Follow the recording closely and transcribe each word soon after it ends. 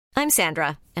I'm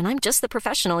Sandra, and I'm just the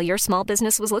professional your small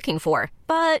business was looking for.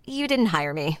 But you didn't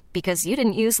hire me because you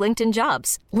didn't use LinkedIn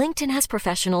Jobs. LinkedIn has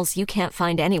professionals you can't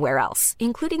find anywhere else,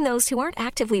 including those who aren't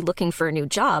actively looking for a new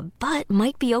job, but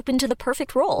might be open to the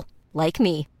perfect role, like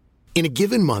me. In a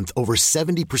given month, over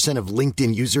 70% of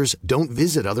LinkedIn users don't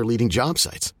visit other leading job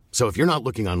sites. So if you're not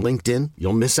looking on LinkedIn,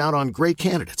 you'll miss out on great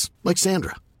candidates like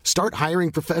Sandra. Start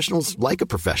hiring professionals like a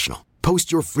professional.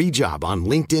 Post your free job on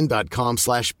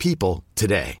linkedin.com/people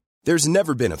today. There's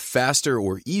never been a faster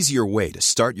or easier way to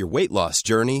start your weight loss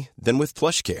journey than with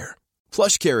PlushCare.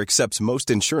 PlushCare accepts most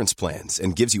insurance plans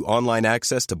and gives you online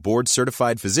access to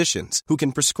board-certified physicians who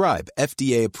can prescribe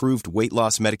FDA-approved weight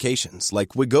loss medications like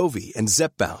Wegovy and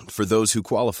Zepbound for those who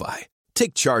qualify.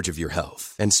 Take charge of your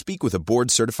health and speak with a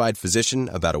board-certified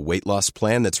physician about a weight loss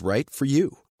plan that's right for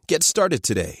you. Get started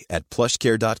today at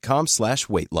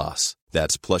plushcare.com/weight loss.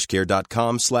 That's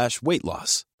plushcare.com/weight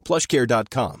loss.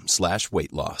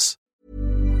 plushcare.com/weight loss.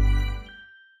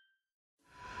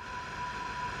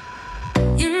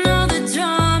 You know the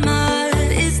drama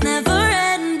is never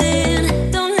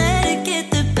ending. Don't let it get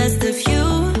the best of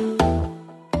you.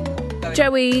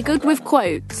 Joey, good with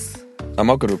quotes? I'm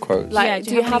not good with quotes. Like,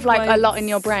 do you have like a lot in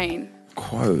your brain?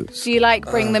 Quotes. Do you like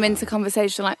bring them into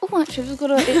conversation? Like, oh, actually, we've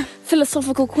got a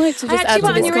philosophical quote to I just add actually to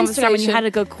went on this your Instagram and you conversation. had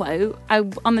a good quote.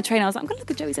 On the train, I was like, I'm going to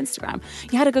look at Joey's Instagram.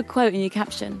 You had a good quote in your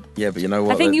caption. Yeah, but you know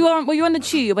what? I think you were on the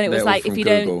tube when it was They're like, all if you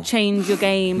from Google. don't change your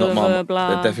game, Not blah, my, blah, blah.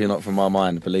 They're definitely not from my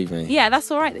mind, believe me. Yeah,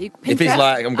 that's all right. That you If it's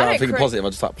like, I'm I thinking agree. positive, I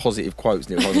just like positive quotes,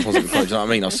 positive quotes, you know what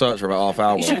I mean? I'll search for about half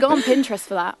hour. You should go on Pinterest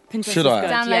for that. Pinterest Should is I? good,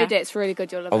 Download yeah. it. It's really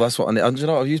good. You'll love Oh, it. that's what I need. You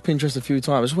know, I've used Pinterest a few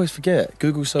times. I just always forget.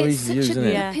 Google's so It's easy to use, such a-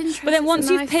 isn't it? Yeah. Pinterest But then is once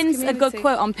a you've nice pinned a good community.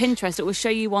 quote on Pinterest, it will show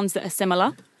you ones that are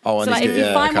similar. Oh, So and like, it's if good,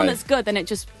 you find one okay. that's good, then it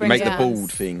just brings Make it the out.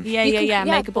 board thing. Yeah, You yeah, can-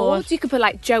 make a board. You could put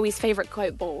like Joey's favourite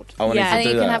quote board. Oh, I need Yeah. to And then do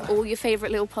you can that. have all your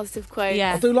favourite little positive quotes.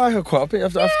 Yeah. I do like a quote.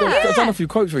 I've done a few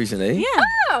quotes recently.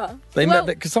 Yeah.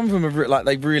 Because some of them are like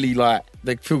they feel really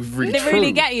They true.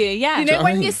 really get you, yeah. You Do you know know what I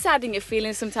when mean? you're sad and you're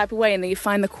feeling some type of way, and then you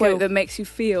find the quote that makes you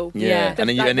feel. Yeah, the- and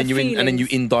then like the you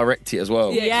feelings. indirect it as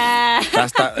well. Yeah.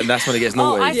 That's when it gets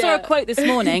Oh, naughty. I saw a Yeah. quote this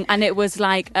morning, and it was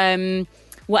like,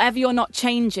 whatever you're not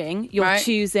changing, you're Right.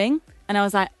 choosing. And I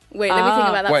was like, Wait, let me think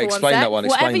about that Wait, for one explain sec. that one.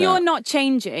 Explain whatever that. you're not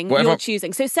changing, Whatever- you're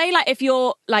choosing. So say like if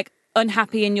you're like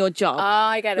unhappy in your job.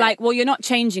 I get it. Like, well, you're not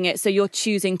changing it, so you're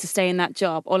choosing to stay in that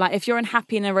job. Or like if you're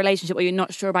unhappy in a relationship or you're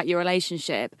not sure about your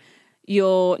relationship,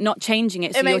 you're not changing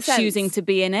it, so It you're makes sense. choosing to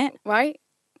be in it. Right?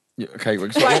 Yeah, okay, so,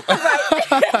 So,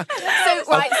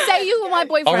 right, say you were my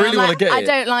boyfriend. I really I'm wanna like, get I it.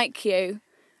 don't like you.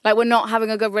 Like, we're not having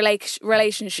a good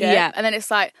relationship. Yeah. And then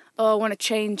it's like, oh, I want to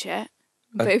change it.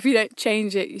 But if you don't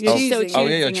change it, you're You're choosing still oh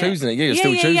yeah, you're choosing it. choosing it. Yeah, you're Yeah,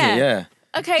 still yeah, choosing yeah. it. Yeah.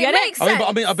 Okay, Get it it? makes sense.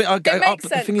 I mean, It makes the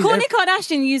sense. thing is, Kourtney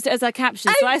Kardashian used it as a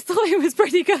caption, so I thought it was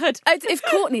pretty good. If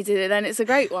Courtney did it, then it's a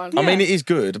great one. I mean, it is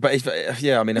good, but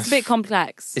I mean, It's a bit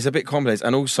complex. It's a bit complex,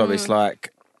 and also it's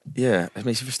like, yeah, I mean,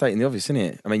 it's just stating the obvious, isn't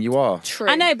it? I mean, you are. True.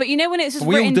 I know, but you know when it's just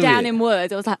We all written do down it. in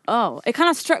words, I was like, oh. It kind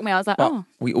of struck me. I was like, But oh.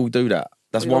 we all do that.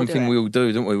 That's We all one do thing it. we all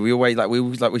do, don't we? We always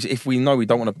if we know we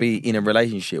don't want to be in a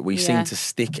relationship, we Yeah. seem to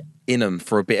stick in them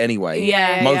for a bit anyway.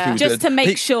 Yeah, Most yeah. people Just do. to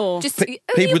make sure. Just Pe-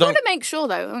 people people got to don't- make sure,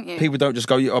 though, don't you? People don't just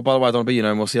go, oh, by the way, I don't want to be,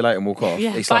 and we'll see you later and walk off.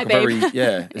 Yeah. It's Bye, like a very, babe. it's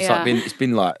Yeah. like it's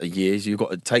been like years.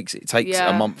 It takes Yeah.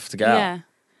 a month to get out. Yeah.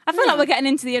 I feel like we're getting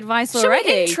into the advice Shall already.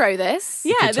 we intro this?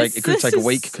 Yeah, It could take a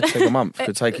week, it could take a month, it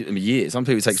could take years. Some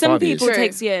people it takes Some 5 years. people Do True.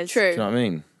 takes years. True. you know what I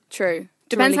mean? True.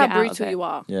 Depends really how get out of brutal it. you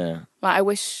are. Yeah. Like, I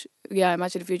wish,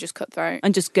 imagine if you're just cutthroat.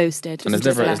 And just ghosted. And Just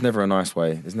there's left. never a nice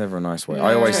way. There's never a nice way. No.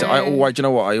 I always say, do you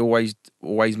know what? I always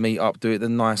meet up, do it the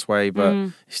nice way, but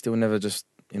it's still never just,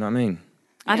 you know what I mean?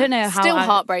 I don't know how. Still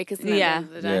heartbreak, isn't it? Yeah. At the end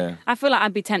of the day? Yeah. I feel like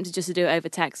I'd be tempted just to do it over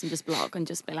text and just block and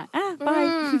just be like,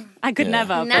 bye. I could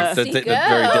never. But Nasty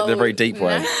The very deep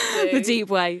way. Nasty. the deep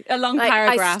way. A long Like,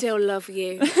 paragraph. I still love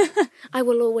you. I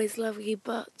will always love you,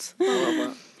 but...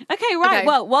 Okay, right. Okay.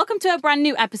 Well, welcome to a brand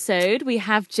new episode. We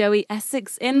have Joey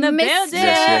Essex in the Mr. building.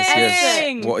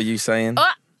 Yes. What are you saying?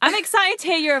 I'm excited to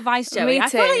hear your advice, Joey. Me I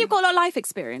feel too. like you've got a lot of life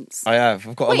experience. I have.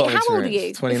 I've got Wait, a lot of how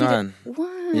experience. old are you? 29.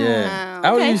 Wow. Yeah.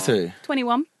 How old are you two?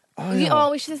 21.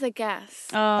 Oh, We should have a guess.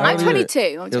 How I'm old are you? 22.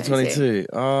 You're 22.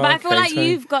 Oh, But I feel okay, like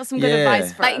you've got some good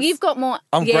advice for us. Like, you've got more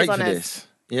I'm years great on for us. this.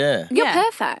 Yeah. You're Yeah.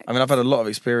 perfect. I mean, I've had a lot of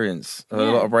experience. I've had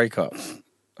a lot of breakups.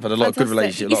 I've had a lot of good Fantastic.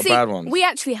 relationships, a You lot see, of bad ones. We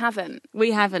actually haven't.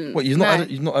 We haven't. What, you've not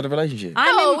had a relationship?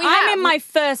 No, we I'm have. in my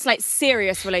first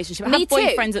serious relationship. I Me have too.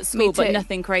 boyfriends at school, Me but too.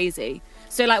 nothing crazy.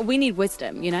 So we need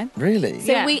wisdom, you know? Really?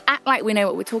 So Yeah. we act like we know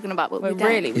what we're talking about, but we don't.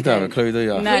 really- You don't have a clue, do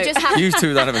you? No. We just have... You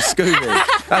two don't have a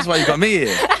Scooby. That's why you got me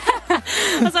here.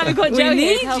 That's why we got Joey. we here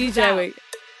need to help you, us out. Joey.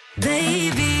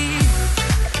 Baby.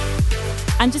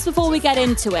 And just before we get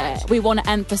into it, we want to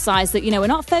emphasise that, we're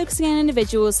not focusing on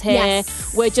individuals here.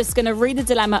 Yes. We're just going to read the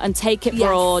dilemma and take it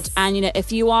broad. And,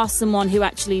 if you are someone who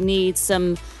actually needs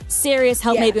some serious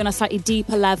help, maybe on a slightly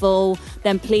deeper level,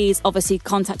 then please obviously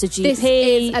contact a GP. This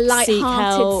is a seek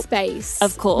light-hearted help. space.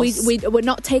 Of course. We're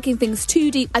not taking things too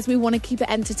deep as we want to keep it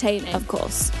entertaining. Of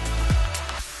course.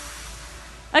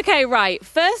 Okay, right.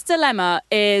 First dilemma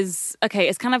is,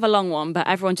 it's kind of a long one, but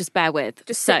everyone just bear with.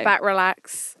 Just sit back,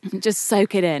 relax. Just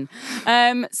soak it in.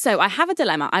 So I have a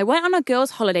dilemma. I went on a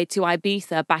girls' holiday to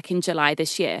Ibiza back in July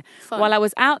this year. Fun. While I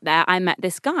was out there, I met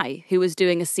this guy who was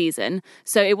doing a season.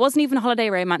 So it wasn't even a holiday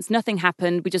romance. Nothing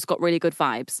happened. We just got really good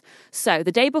vibes. So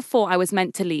the day before I was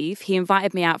meant to leave, he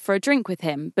invited me out for a drink with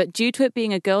him. But due to it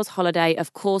being a girls' holiday,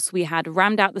 of course, we had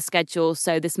rammed out the schedule.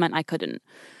 So this meant I couldn't.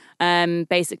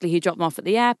 Basically, he dropped them off at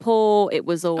the airport. It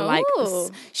was all like...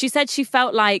 She said she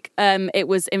felt like it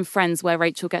was in Friends where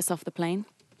Rachel gets off the plane.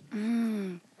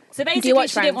 So basically,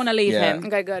 she didn't want to leave him.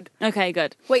 Okay,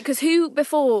 good. Wait, because who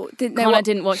before didn't know? Connor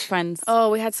didn't watch Friends. Oh,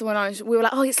 we had someone on. We were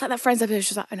like, it's like that Friends episode.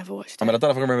 She was like, I never watched it. I mean, I don't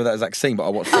know if I can remember that exact scene, but I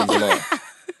watched Friends a lot.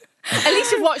 At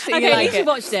least you've watched it. Okay, at least you've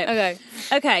watched it.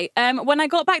 Okay. When I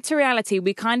got back to reality,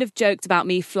 we kind of joked about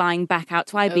me flying back out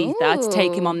to Ibiza to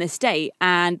take him on this date,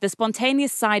 and the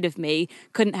spontaneous side of me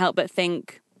couldn't help but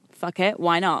think, fuck it,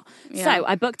 why not? Yeah. So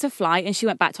I booked a flight and she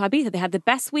went back to Ibiza. They had the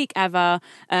best week ever.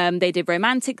 They did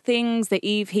romantic things.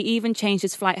 He even changed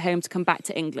his flight home to come back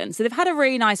to England. So they've had a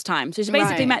really nice time. So she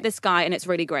basically met this guy and it's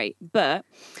really great. But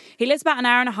he lives about an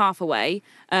hour and a half away.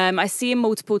 I see him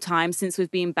multiple times since we've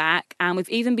been back. And we've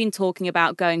even been talking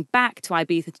about going back to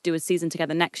Ibiza to do a season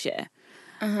together next year.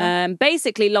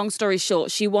 Basically, long story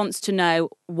short, she wants to know,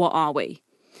 what are we?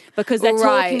 Because they're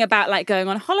talking about like going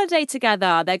on holiday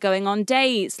together, they're going on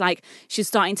dates, like she's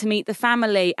starting to meet the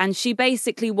family, and she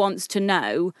basically wants to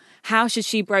know how should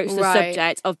she broach the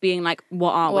subject of being like,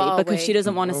 what are we? Because she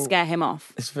doesn't want to scare him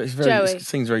off. It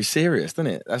seems very serious,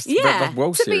 doesn't it? That's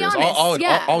well to be serious. honest,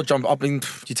 I'll jump. You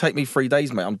take me 3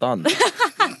 days, mate. I'm done. Mate,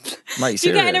 serious.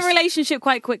 You get in a relationship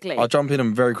quite quickly. I'll jump in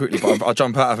them very quickly, but I'll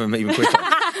jump out of them even quicker.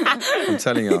 I'm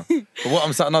telling you. But what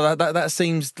I'm saying, no, that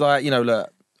seems like,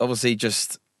 look, obviously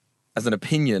just as an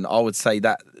opinion, I would say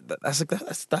that's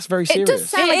very serious. It does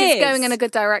sound like it's going in a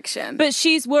good direction. But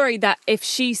she's worried that if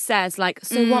she says, like,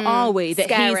 so what are we?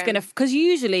 That he's going to... Because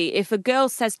usually if a girl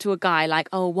says to a guy, like,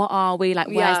 oh, what are we? Like,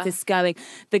 where's this going?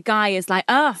 The guy is like,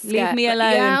 leave me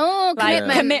alone. Yeah, like,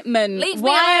 commitment.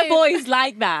 Why are boys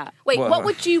like that? Wait, what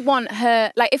would you want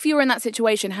her... Like, if you were in that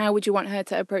situation, how would you want her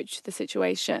to approach the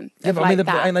situation? Yeah, but I mean,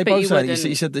 ain't they both saying...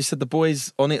 You said the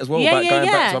boys on it as well, going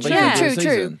back to Ibiza.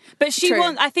 True. But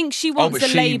I think she wants a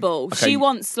label. Okay. She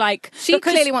wants, like... She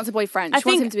clearly wants a boyfriend. She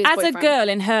wants him to be his boyfriend. As a girl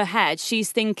in her head,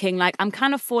 she's thinking, like, I'm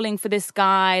kind of falling for this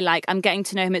guy, like, I'm getting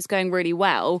to know him, it's going really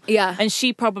well. Yeah. And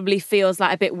she probably feels,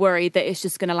 like, a bit worried that it's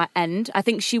just going to, like, end. I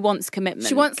think she wants commitment.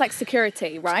 She wants, like,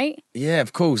 security, right? Yeah,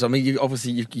 of course. I mean, you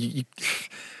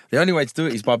the only way to do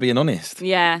it is by being honest.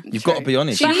 Yeah. You've got to be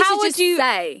honest. But how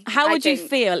would you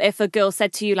feel if a girl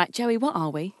said to you, like, Joey, what are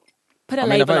we? Put a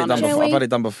label on it. I've had it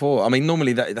done before. I mean,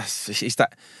 normally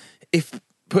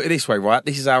put it this way, right?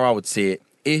 This is how I would see it.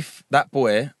 If that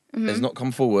boy has not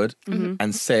come forward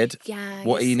and said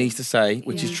what he needs to say,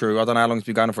 which is true. I don't know how long it's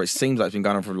been going on for. It seems like it's been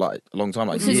going on for like a long time,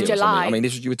 like since July. I mean,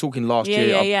 you were talking last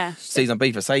year. Season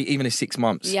Beaver, say even in 6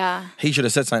 months. Yeah, he should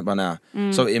have said something by now.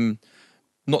 So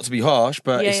not to be harsh,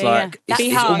 but it's like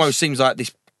it almost seems like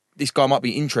this guy might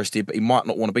be interested, but he might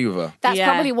not want to be with her. That's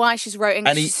probably why she's wrote,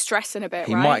 and she's stressing a bit.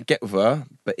 He might get with her,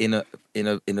 but in a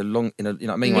long, you know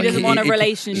what I mean? He doesn't want a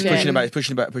relationship. He's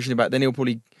pushing back. Then he'll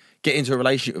probably get into a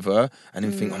relationship with her and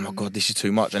then think, oh my God, this is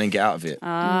too much, and then get out of it.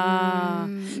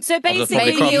 So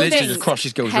basically, he'll just crush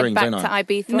his girl's dreams, head back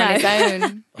to Ibiza on his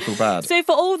own. I feel bad. So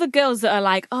for all the girls that are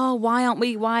like, oh, why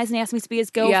hasn't he asked me to be his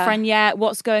girlfriend yet?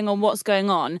 What's going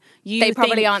on? They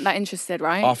probably aren't that interested,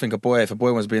 right? I think if a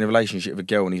boy wants to be in a relationship with a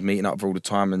girl and he's meeting up with her all the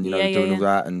time and doing all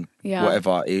that and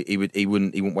whatever, he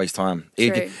wouldn't waste time.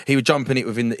 He would jump in it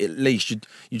within at least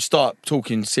you'd start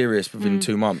talking serious within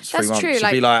 2 months, 3 months. True,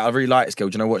 She'd be like, I really like this girl.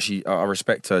 Do you know what? I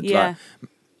respect her. Yeah. Like, do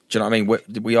you know what I mean?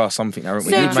 We are something now, aren't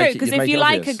we? So true, because if you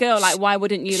like a girl, like, why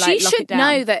wouldn't you like lock it down?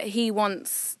 She should know that he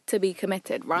wants to be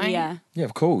committed, right? Yeah. Yeah,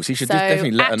 of course. He should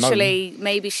definitely let her know. Actually,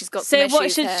 maybe she's got some issues. So what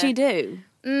should she do?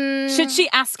 Should she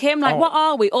ask him, like, what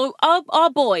are we? Or are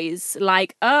boys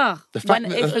like, even the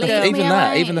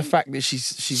fact that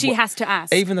she has to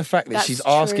ask. Even the fact that she's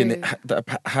asking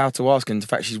how to ask, and the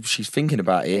fact she's thinking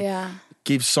about it,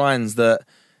 gives signs that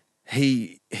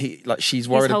he like she's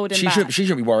worried. She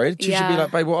shouldn't be worried. She should be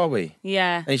like, babe, what are we?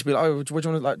 Yeah. And he should be like, oh, what do you want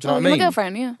to like? Do you know what I you're mean? my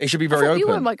girlfriend, yeah. It should be very open. You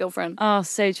were my girlfriend. Oh,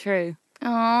 so true.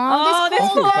 Oh, this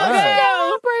poor girl.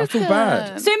 I feel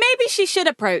bad. So maybe she should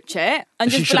approach it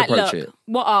and just be like, look,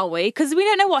 what are we? Because we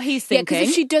don't know what he's thinking. Yeah, because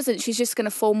if she doesn't, she's just going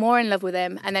to fall more in love with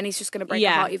him, and then he's just going to break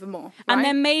her heart even more. Right? And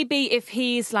then maybe if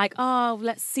he's like, oh,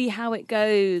 let's see how it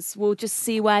goes, we'll just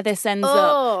see where this ends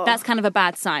up. That's kind of a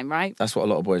bad sign, right? That's what a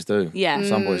lot of boys do. Yeah.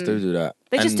 Some boys do that.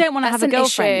 They just don't want to have a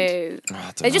girlfriend.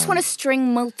 They just want to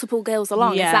string multiple girls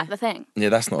along. Yeah. Is that the thing? Yeah,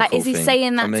 that's not a cool is he thing.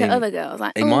 saying that to other girls?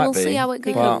 Like, we'll see how it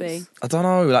goes. I don't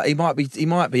know. Like, he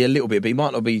might be a little bit, but he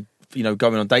might not be,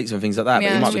 going on dates and things like that.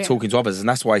 But he might be talking to others, and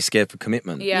that's why he's scared for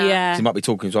commitment. Yeah. He might be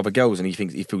talking to other girls, and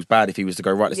he feels bad if he was to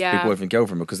go, right, let's be boyfriend and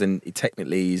girlfriend, because then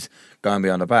technically he's going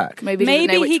behind the back. Maybe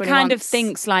he kind of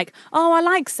thinks like, oh, I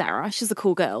like Sarah, she's a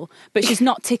cool girl, but she's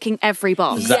not ticking every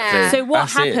box. Exactly. So what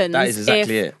happens? That is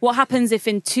exactly it. What happens if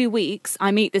in 2 weeks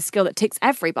I meet this girl that ticks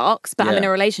every box, but I'm in a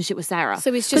relationship with Sarah?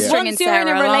 So he's just stringing once you're in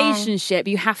a Sarah relationship,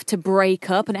 you have to break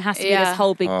up, and it has to be this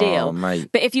whole big deal. Mate.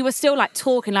 But if you were still like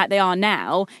talking like they are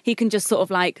now, he can just sort of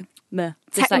like.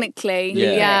 Technically,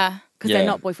 because they're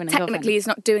not boyfriend and girlfriend. Technically, he's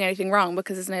not doing anything wrong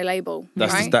because there's no label.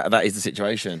 Right? That is the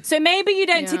situation. So maybe you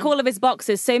don't tick all of his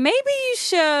boxes. So maybe you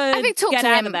should I think talk get to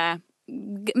out him. of there.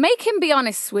 Make him be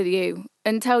honest with you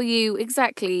and tell you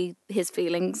exactly his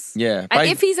feelings. Yeah. And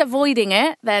if he's avoiding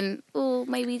it, then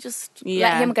maybe just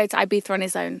let him go to Ibiza on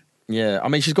his own. Yeah, I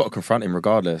mean, she's got to confront him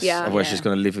regardless. Yeah. Otherwise, she's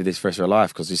going to live with this for the rest of her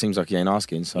life, because it seems like he ain't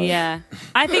asking. So yeah,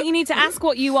 I think you need to ask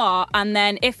what you are, and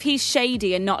then if he's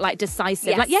shady and not like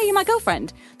decisive, like you're my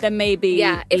girlfriend, then maybe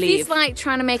if leave. he's like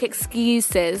trying to make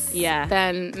excuses,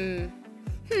 then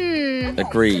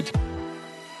agreed.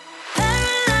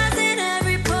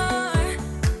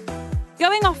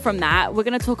 Going off from that, we're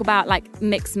going to talk about like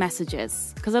mixed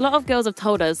messages, because a lot of girls have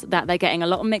told us that they're getting a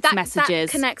lot of mixed messages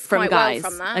from guys.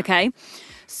 Well from that. Okay.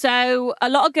 So a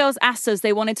lot of girls asked us,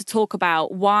 they wanted to talk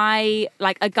about why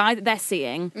like a guy that they're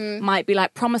seeing might be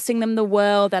like promising them the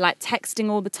world. They're like texting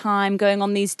all the time, going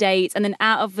on these dates, and then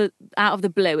out of the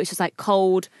blue, it's just like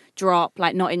cold drop,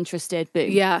 like not interested, boom.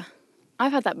 Yeah.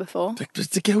 I've had that before. Do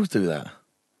girls do that?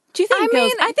 Do you think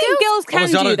girls? I think girls can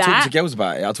Honestly, do that. I don't talk to girls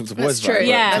about it. I talk to boys That's about true. it.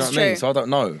 Yeah, do you know that's what I mean? true. So I don't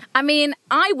know. I mean,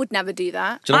 I would never do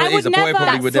that. Do you know what it is? A boy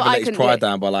probably would never let his pride do.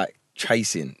 down by like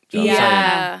chasing. Do you know what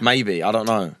I'm saying? Maybe. I don't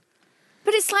know.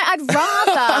 But it's like, I'd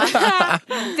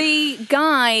rather the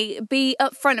guy be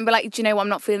upfront and be like, do you know what, I'm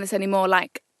not feeling this anymore.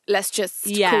 Like, let's just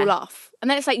cool off. And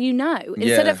then it's like,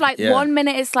 instead of like 1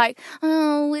 minute, it's like,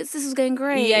 this is going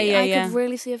great. I could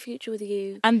really see a future with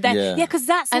you. And then, because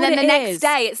that's and what then it the next is.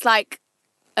 day, it's like,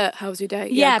 how was your day?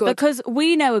 Yeah, good. because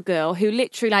we know a girl who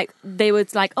literally like, they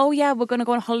would like, oh yeah, we're going to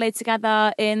go on holiday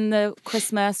together in the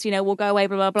Christmas, we'll go away,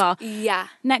 blah, blah, blah. Yeah.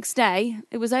 Next day,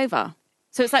 it was over.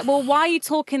 So it's like, well, why are you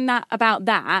talking about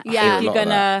that if you're going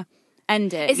to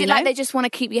end it? Is it like they just want to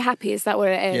keep you happy? Is that what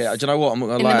it is? Yeah, do you know what? I'm not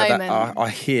going to lie. I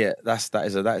hear I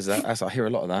hear a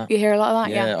lot of that. You hear a lot of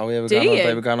that, yeah. Oh yeah,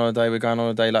 we're going on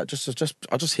a day. Like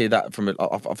I just hear that from it.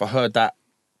 I've heard that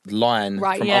line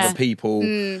from other people.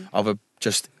 I've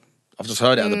just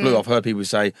heard it out of the blue. I've heard people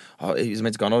say, "Oh, he was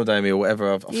meant to go on holiday with me," or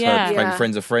whatever. I've heard maybe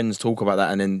friends of friends talk about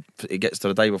that, and then it gets to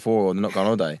the day before, or they're not going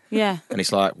on holiday. Yeah, and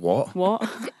it's like, what?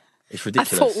 It's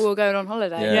ridiculous. I thought we were going on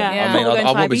holiday. Yeah. I mean,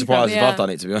 I won't be surprised if I've done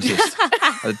it, to be honest.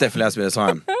 It definitely has been a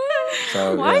time.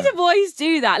 So, why do boys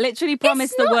do that? Literally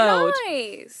promise the world.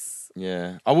 Nice.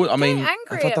 Yeah, I would. I mean,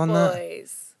 angry if I'd done that,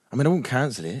 boys. I mean, I wouldn't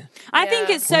cancel it. I think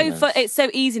it's so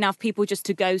easy now for people just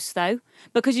to ghost though,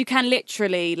 because you can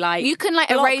literally like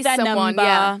erase their someone,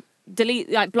 number, delete,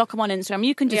 like block them on Instagram.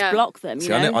 You can just block them.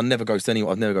 See, I never ghost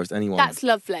anyone. I've never ghosted anyone. That's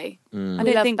lovely. I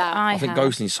don't think that. I think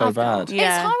ghosting is so bad.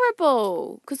 Yeah. It's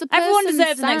horrible because everyone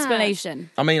deserves an explanation.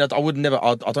 I mean, I would never.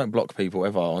 I don't block people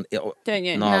ever. Don't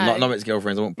you? No, not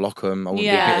ex-girlfriends. I won't block them. I wouldn't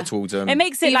be bitter towards them. It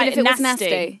makes it even like if it was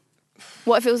nasty.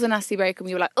 What if it was a nasty break and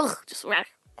you were like, ugh, just.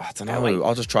 I don't know.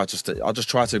 I'll just try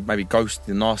to maybe ghost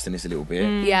the nastiness a little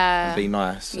bit. Yeah. And be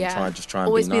nice. And try and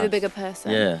always be nice. the bigger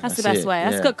person. Yeah. That's the best way.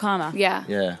 That's good karma. Yeah.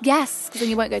 Yeah. Yes, because then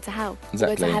you won't go to hell.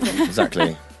 Exactly. You'll go to heaven.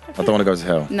 Exactly. I don't want to go to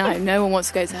hell. No one wants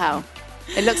to go to hell.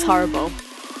 It looks horrible.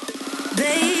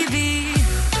 Baby.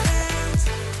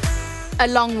 A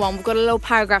long one. We've got a little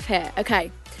paragraph here.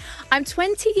 Okay. I'm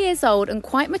 20 years old and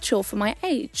quite mature for my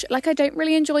age. Like, I don't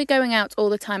really enjoy going out all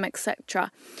the time,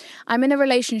 etc. I'm in a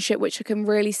relationship which I can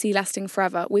really see lasting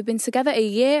forever. We've been together a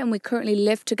year and we currently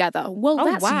live together. Well,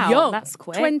 that's young. That's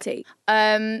quick. 20.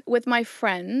 With my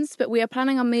friends, but we are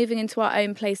planning on moving into our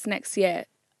own place next year.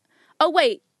 Oh,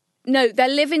 wait. No, they're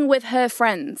living with her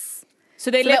friends.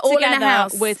 So they live all together in a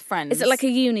house with friends. Is it like a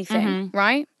uni thing,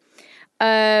 right?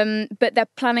 But they're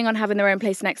planning on having their own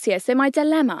place next year. So my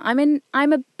dilemma,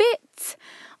 I'm a bit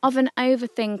of an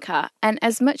overthinker. And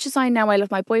as much as I know I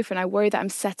love my boyfriend, I worry that I'm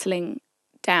settling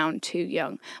down too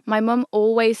young. My mum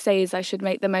always says I should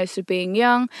make the most of being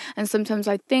young, and sometimes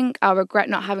I think I'll regret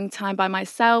not having time by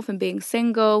myself and being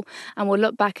single, and will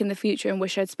look back in the future and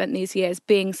wish I'd spent these years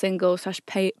being single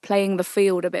 / playing the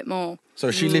field a bit more. So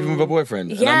is she living with her boyfriend?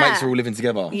 Yeah. And her mates are all living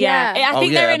together? Yeah. I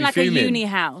think they're in like fuming. a uni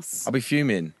house. I'll be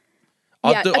fuming.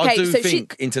 Yeah, I do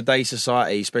think in today's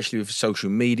society, especially with social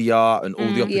media and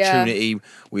all the opportunity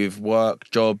with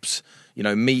work, jobs, you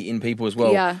know, meeting people as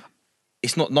well. Yeah.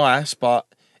 It's not nice, but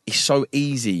it's so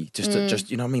easy just to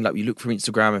you know what I mean? Like you look through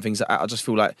Instagram and things like that. I just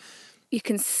feel like you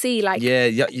can see like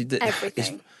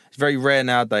everything. It's very rare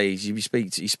nowadays. You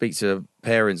speak to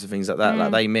parents and things like that.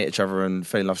 Like they met each other and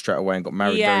fell in love straight away and got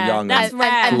married very young. That's rare.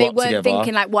 And they weren't together.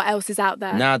 thinking like what else is out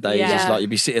there. Nowadays, it's like you'd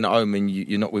be sitting at home and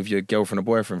you're not with your girlfriend or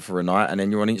boyfriend for a night, and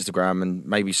then you're on Instagram and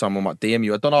maybe someone might DM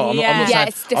you. I don't know. I'm not saying.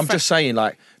 It's different. I'm just saying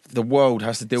like the world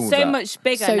has to deal with so that. much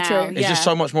bigger So now. true. There's just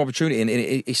so much more opportunity, and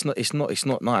it's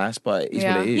not nice, but it is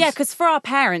what it is. Yeah, because for our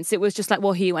parents, it was just like,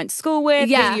 well, who you went to school with,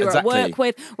 who you were Exactly. at work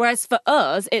with. Whereas for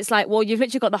us, it's like, well, you've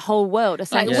literally got the whole world.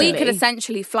 Like we could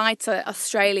essentially fly to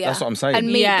Australia. That's what I'm saying. And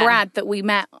meet Brad that we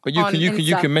met. But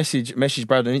you can message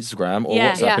Brad on Instagram or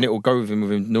WhatsApp, and it will go with him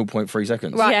within 0.3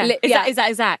 seconds. Right. Is that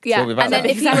exact? Yeah. And then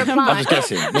if you reply, I'm just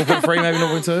guessing. 0.3, maybe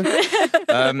 0.2.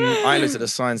 I ain't looked at the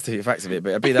scientific facts of it,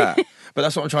 but it'd be that. But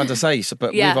that's what I'm trying to say. So,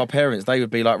 but with our parents, they would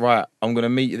be like, right, I'm going to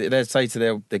meet you. They'd say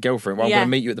to their girlfriend, well, I'm going to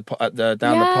meet you down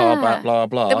the pub, blah,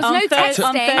 blah. There was no texting.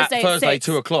 On Thursday,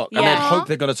 2 o'clock. And they'd hope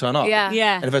they're going to turn up.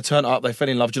 Yeah. And if they turn up, they fell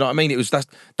in love. Do you know what I mean?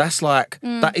 That's like,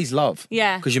 that is love.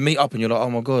 Yeah. Because you meet up and you're like, oh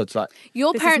my God. It's like,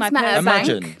 your parents met at a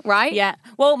bank, right? Yeah.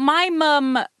 Well, my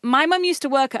mum used to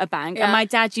work at a bank and my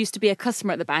dad used to be a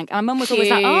customer at the bank. And my mum was always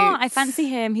like, oh, I fancy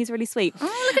him. He's really sweet.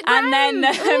 Oh, look at and then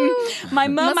my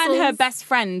mum and her Muscles. best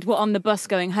friend were on the bus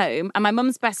going home. And my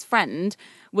mum's best friend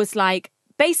was like,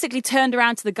 basically turned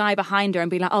around to the guy behind her and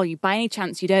be like, oh, you by any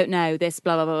chance you don't know this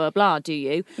blah, blah, blah, blah, blah, do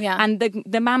you? Yeah. And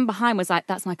the man behind was like,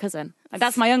 that's my cousin. Like,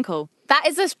 that's my uncle. That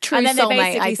is a true and then they soulmate,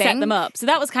 basically I think. set them up. So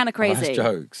that was kind of crazy. that's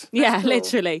jokes. Yeah,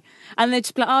 literally. And they'd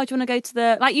just be like, oh, do you want to go to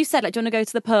the, like you said, like, do you want to go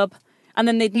to the pub? And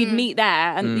then you'd meet there,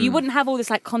 and you wouldn't have all this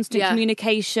like constant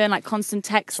communication, like constant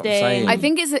texting. I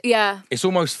think it's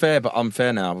almost fair but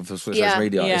unfair now with social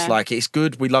media. Yeah. It's like it's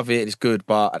good, we love it, it's good,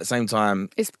 but at the same time,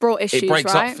 it's brought issues.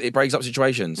 It breaks up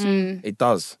situations. It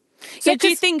does. So do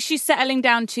you think she's settling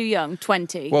down too young,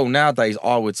 20? Well, nowadays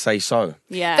I would say so.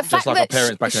 Yeah. The Just fact like that our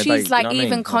parents back in the day, she's like you know what I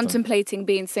even mean? contemplating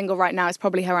being single right now is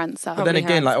probably her answer. But then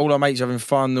again, like all our mates are having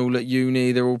fun, all at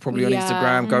uni, they're all probably on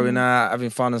Instagram, going out,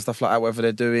 having fun and stuff like that, whatever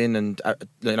they're doing, and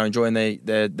enjoying their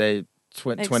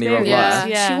 20-year-old life.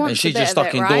 Yeah. And she's just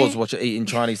stuck indoors eating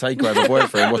Chinese takeaway with her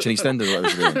boyfriend, watching EastEnders or whatever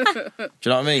she's doing. Do you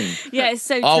know what I mean? Yeah, it's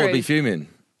so true. I would be fuming.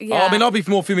 Yeah. I mean, I'd be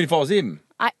more fuming if I was him.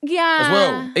 As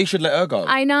well. He should let her go.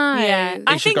 I know. Yeah.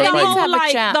 I think go the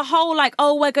straight. whole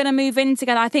oh, we're going to move in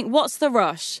together. I think, what's the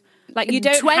rush? Like, you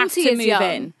don't 20 have to is move young.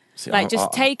 in. See, Like,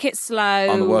 just take it slow.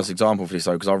 I'm the worst example for this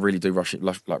though, because I really do rush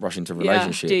into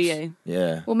relationships. Do you?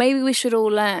 Yeah. Well, maybe we should all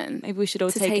learn. Maybe we should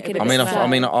all to take it a bit I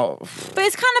mean, slow. But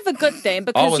it's kind of a good thing I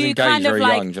because was you engaged kind of very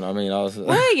like. young. Do you know what I mean? I was.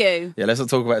 Were you? Yeah, let's not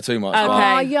talk about it too much. Okay.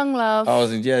 but Oh, young love. I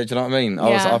was in, do you know what I mean?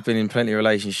 I've been in plenty of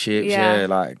relationships. Yeah.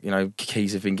 Like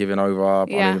keys have been given over. I'm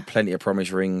in plenty of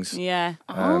promise rings. Yeah.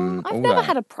 I've all never that.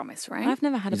 had a promise ring. I've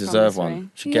never had You a deserve promise one.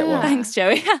 ring. Should get one. Thanks,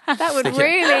 Joey. That would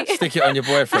really. Stick it on your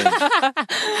boyfriend.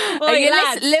 Are you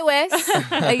Lewis?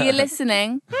 Are you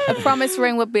listening? A promise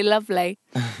ring would be lovely.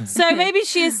 So maybe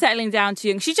she is settling down too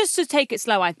young. She just should take it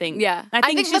slow, I think. Yeah. I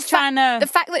think she's the trying to.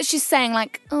 The fact that she's saying,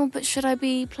 like, oh, but should I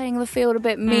be playing the field a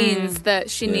bit means that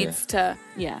she needs to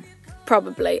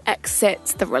probably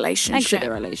exit the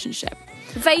relationship.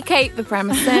 Vacate the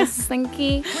premises. Thank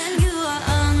you. When you are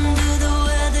under the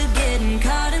weather, getting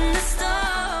caught in the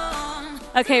storm.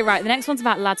 Okay, right. The next one's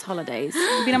about lads' holidays.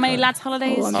 Have you been on many lads'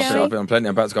 holidays, I've been on plenty.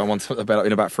 I'm about to go on one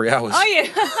in about 3 hours. Are you?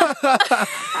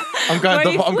 I'm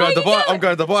going to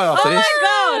Dubai after this. Oh my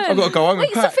God. I've got to go home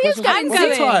and pack. Sophia's going What's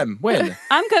the soon. time? When?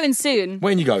 I'm going soon.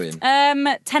 When are you going?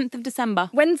 10th of December.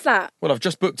 When's that? Well, I've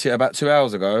just booked it about 2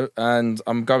 hours ago, and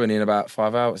I'm going in about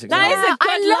 5 hours. 6 That hours. is a good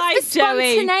I love life, the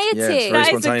Joey. spontaneity. Yeah, it's very That is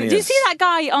spontaneous. do you see that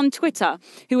guy on Twitter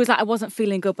who was like, I wasn't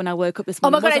feeling good when I woke up this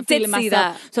morning. Oh my God, I wasn't did feeling see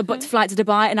myself. that. So I booked a flight to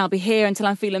Dubai and I'll be here until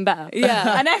I'm feeling better.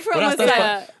 Yeah. And everyone Well, was like,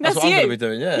 that's that's what I'm you. going to be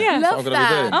doing, yeah. Yeah. That's what I'm going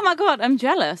to be doing. Oh my God, I'm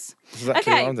jealous. That's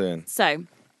exactly what I'm doing. So,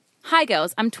 hi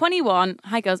girls, I'm 21.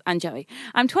 Hi girls and Joey.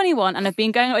 I'm 21 and I've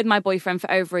been going out with my boyfriend for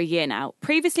over a year now.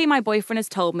 Previously, my boyfriend has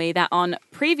told me that on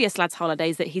previous lads'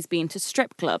 holidays that he's been to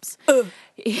strip clubs.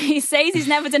 He says he's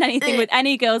never done anything with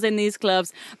any girls in these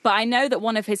clubs, but I know that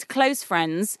one of his close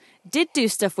friends did do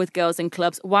stuff with girls in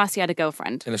clubs whilst he had a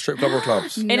girlfriend. In a strip club or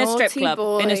clubs? In a strip club.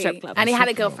 Boy. In a strip club. And he had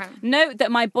a girlfriend. Note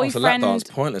that my boyfriend... So lap dance,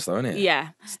 pointless though, isn't it? Yeah.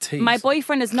 It's tease. My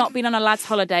boyfriend has not been on a lad's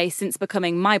holiday since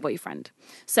becoming my boyfriend.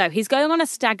 So he's going on a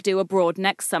stag do abroad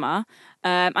next summer,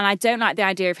 and I don't like the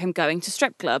idea of him going to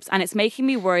strip clubs, and it's making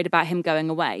me worried about him going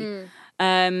away.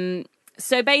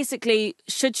 So basically,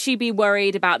 should she be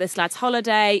worried about this lad's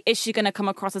holiday? Is she going to come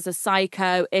across as a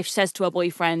psycho if she says to her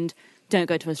boyfriend, don't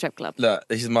go to a strip club? Look,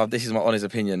 this is my honest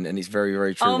opinion, and it's very,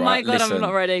 very true. Oh my right? God, Listen, I'm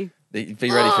not ready. Be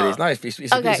ready for this. No,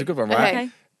 it's a good one, right? Okay.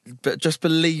 But just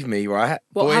believe me, right?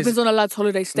 What happens on a lad's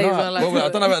holiday stays on a lad's holiday. I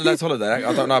don't know about lad's holiday.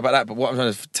 I don't know about that. But what I'm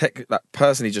trying to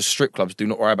personally, just strip clubs. Do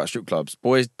not worry about strip clubs.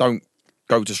 Boys don't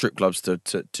go to strip clubs to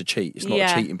cheat. It's not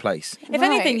a cheating place. If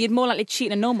anything, you'd more likely cheat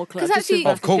in a normal club. Actually,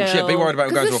 of course, yeah. Be worried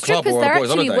about going to a club or a boys'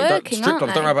 holiday. Strip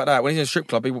clubs, don't worry about that. When he's in a strip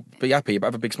club, be happy, but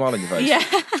have a big smile on your face. Yeah.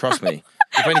 Trust me.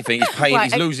 If anything,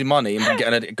 he's losing money and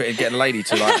getting a lady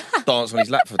to like dance on his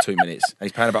lap for 2 minutes, and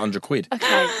he's paying about £100.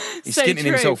 Okay. He's so skinting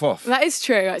himself off. That is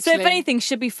true, actually. So if anything,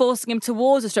 should be forcing him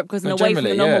towards a strip club and away from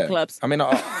the normal clubs. I mean,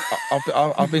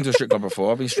 I've been to a strip club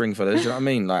before. I've been string fillers. Do you know what I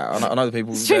mean? Like I know the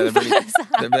people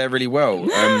they're really well.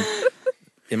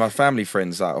 In my family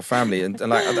friends, like, or family, and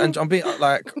I'm being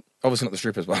like, obviously not the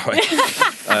strippers, by the way.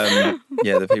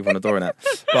 Yeah, the people on the door and that.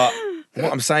 But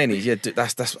what I'm saying is,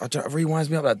 that's it rewinds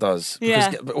me up. That does.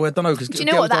 Because, well, I don't know. Do you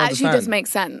know what? That actually does make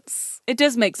sense. It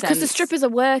does make sense because the strippers are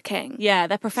working. Yeah,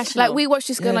 they're professional. Like we watched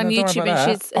this girl on YouTube,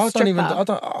 and she's a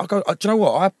stripper. Do you know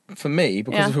what? For me,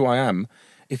 because of who I am.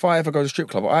 If I ever go to a strip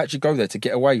club, I actually go there to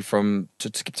get away from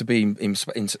to be in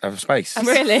space.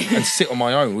 Really? And sit on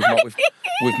my own with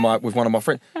one of my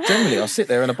friends. Generally, I sit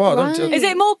there in a bar. Right. Is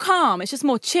it more calm? It's just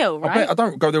more chill, right? I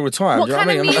don't go there all the time. What do you kind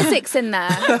know what of I mean? music's in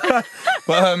there?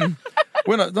 But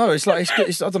it's like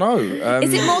it's I don't know.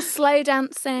 Is it more slow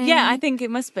dancing? Yeah, I think it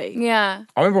must be. Yeah.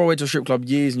 I remember I went to a strip club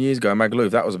years and years ago in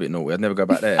Magaluf. That was a bit naughty. I'd never go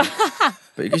back there.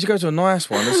 But because you go to a nice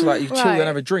one, it's like you chill and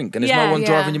have a drink, and there's no one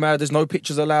driving you mad. There's no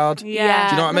pictures allowed. Yeah.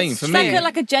 Do you know what I mean? For me, it's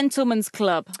like a gentleman's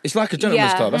club. It's like a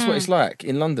gentleman's club. That's what it's like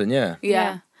in London. Yeah.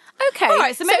 Yeah. Okay. All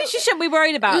right, so maybe she shouldn't be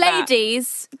worried about that.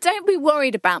 Ladies, don't be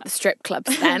worried about the strip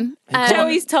clubs then.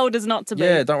 Joey's told us not to be.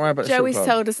 Yeah, don't worry about the Joey's strip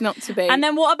club. told us not to be. And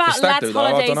then what about lads'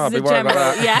 holidays as a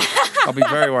general? Yeah. I'll be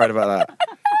very worried about that.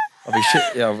 I'll be shit.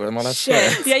 Yeah, am I allowed to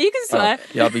swear? Yeah, you can swear.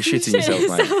 Yeah, I'll be shitting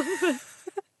yourself, mate.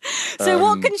 So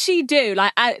what can she do?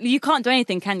 Like, you can't do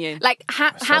anything, can you? Like,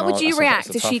 how would you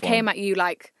react if she came at you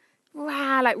like,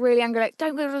 rah, like really angry, like,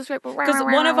 don't go to the strip club? Because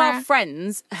one of our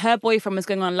friends, her boyfriend was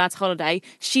going on a lad's holiday.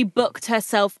 She booked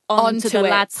herself onto the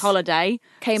lad's holiday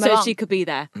so she could be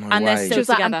there. And they're still she was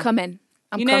together. Like, I'm coming.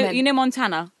 You know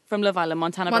Montana from Love Island,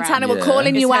 Montana Brown? We're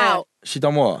calling you out. She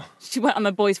done what? She went on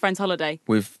the boy's friend's holiday.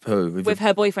 With who? With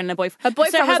her boyfriend and her boyfriend. Her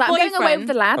boyfriend was like, I'm going away with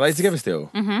the lads. Are they together still?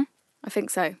 Mm-hmm. I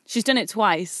think so. She's done it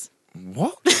twice.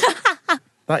 What?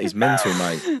 That is mental,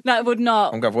 mate. That would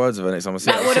not. I'm going to have words with her next time I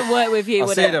see her. That wouldn't work with you,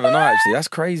 would it? I see it the other night, actually. That's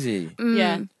crazy.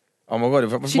 Yeah. Oh my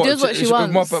God. She does what she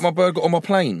wants. My bird got on my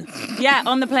plane. Yeah,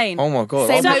 on the plane. Oh my God.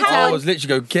 Same I was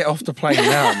literally go, get off the plane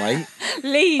now, mate.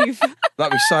 Leave.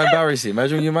 That'd be so embarrassing.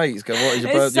 Imagine when your mates go, what is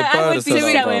your bird? Your bird would be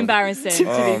so embarrassing.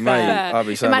 Oh, mate. That'd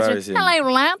be so embarrassing.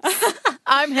 Hello, lads.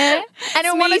 I'm here.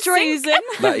 Anyone want a drink? Susan.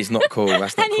 That is not cool.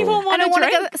 That's not Anyone cool. want a drink? Want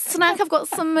to get a snack? I've got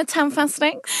some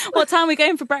sticks. What time are we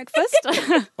going for breakfast?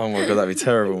 Oh my God, that'd be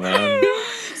terrible, man.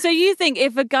 So you think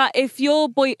if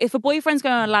a boyfriend's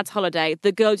going on a lad's holiday,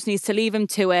 the girl just needs to leave him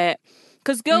to it?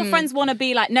 Because girlfriends want to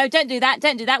be like, no, don't do that.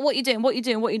 What are you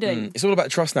doing? It's all about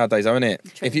trust nowadays, though, isn't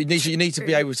it? True. If you need to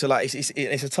be able to like,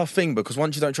 it's a tough thing because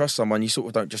once you don't trust someone, you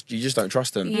sort of just don't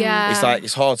trust them. Yeah. It's like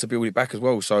it's hard to build it back as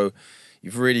well. So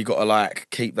you've really got to like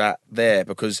keep that there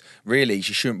because really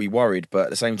she shouldn't be worried, but at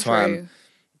the same time.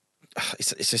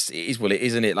 It is what it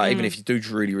is, isn't it? Like even if you do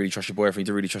really, really trust your boyfriend,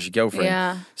 you do really trust your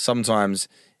girlfriend. Sometimes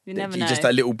you never know. Just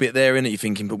that little bit there in it. You're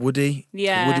thinking, but would he?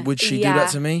 Yeah. Would she do that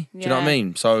to me? Do you know what I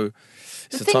mean? So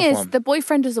it's the a tough thing is, one. the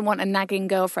boyfriend doesn't want a nagging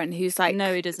girlfriend who's like,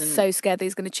 no, he doesn't. So scared that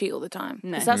he's going to cheat all the time.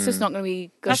 No, that's just not going to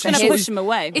be good. That's going to push him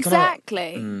away.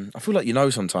 Exactly. I feel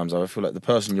like sometimes. I feel like the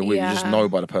person you're with, you just know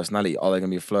by the personality. Are they going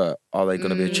to be a flirt? Are they going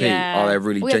to be a cheat? Are they a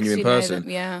really genuine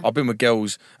person? I've been with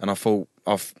girls and I thought,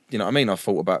 you know what I mean? I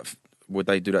thought about. Would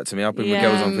they do that to me? I've been with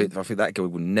girls I think that girl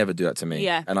would never do that to me.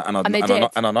 Yeah. And I know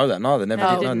that. No, they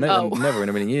never did. Never in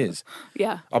a million years.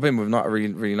 Yeah. I've been with not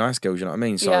really, really nice girls, you know what I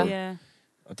mean? So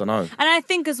I don't know. And I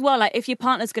think as well, like if your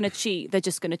partner's going to cheat, they're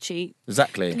just going to cheat.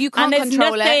 Exactly. You can't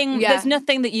control it. Yeah. There's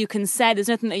nothing that you can say. There's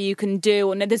nothing that you can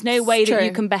do, and there's no way that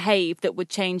you can behave that would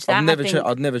change that.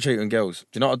 I'd never cheat on girls.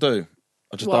 Do you know what I do?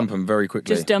 I just dump them very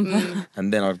quickly. Just dump them.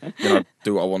 And then I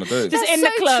do what I want to do. Just in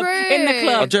the club. In the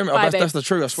club. That's the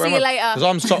truth. I swear. See you later.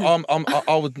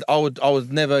 Because I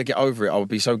would never get over it. I would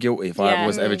be so guilty if I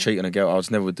was ever cheating on a girl. I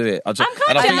just never would do it. I think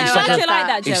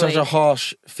it's such a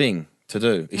harsh thing to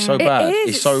do. It's so bad.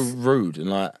 It's so rude and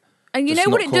like. And you know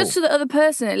what it does to the other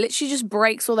person? It literally just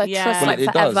breaks all their trust forever.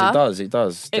 It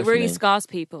does. It really scars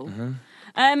people. Mm-hmm.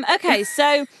 Okay,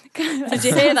 so did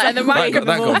you hear that in the microphone?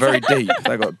 That got very deep.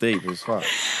 That got deep as fuck.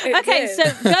 Okay, so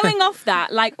going off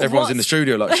that, like everyone's in the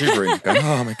studio like shivering, going,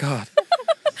 "Oh my god!"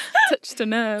 Touched a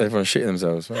nerve. Everyone's shitting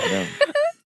themselves.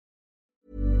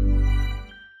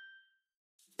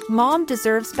 Mom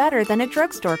deserves better than a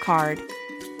drugstore card.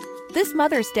 This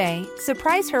Mother's Day,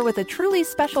 surprise her with a truly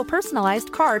special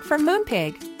personalized card from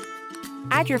Moonpig.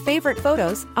 Add your favorite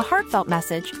photos, a heartfelt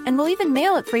message, and we'll even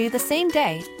mail it for you the same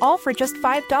day, all for just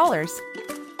 $5.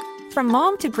 From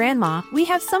mom to grandma, we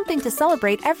have something to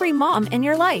celebrate every mom in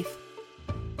your life.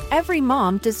 Every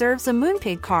mom deserves a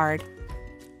Moonpig card.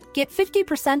 Get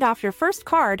 50% off your first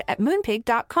card at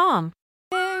moonpig.com.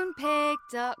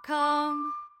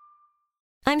 Moonpig.com.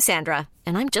 I'm Sandra,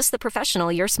 and I'm just the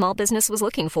professional your small business was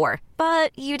looking for.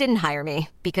 But you didn't hire me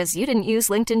because you didn't use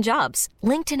LinkedIn Jobs.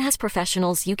 LinkedIn has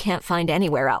professionals you can't find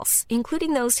anywhere else,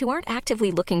 including those who aren't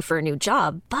actively looking for a new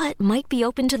job, but might be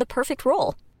open to the perfect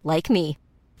role, like me.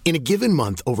 In a given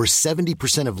month, over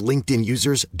 70% of LinkedIn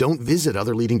users don't visit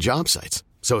other leading job sites.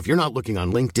 So if you're not looking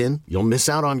on LinkedIn, you'll miss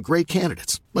out on great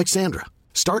candidates like Sandra.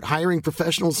 Start hiring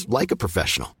professionals like a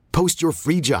professional. Post your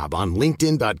free job on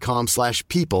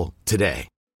linkedin.com/people today.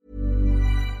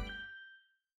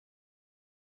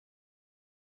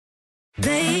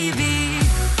 Baby.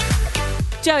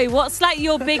 Joey, what's like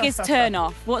your biggest turn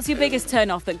off? What's your biggest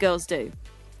turn off that girls do?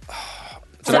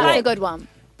 So that's a good one.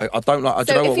 I don't like.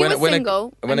 So do you know if what? you were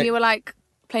single and you were like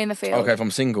playing the field. Okay, if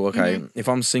I'm single, okay. If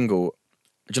I'm single,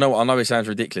 do you know what? I know it sounds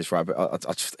ridiculous, right? But I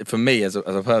just, for me as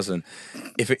a person,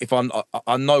 if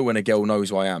I know when a girl knows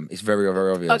who I am. It's very,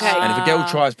 very obvious. Okay. And if a girl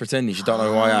tries pretending she don't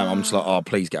know who I am, I'm just like, oh,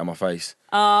 please get out of my face.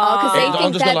 Oh, because they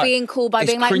think they're being cool by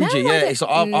being like, cringy, no. Yeah, it's like,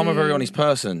 I'm a very honest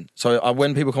person. So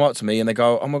when people come up to me and they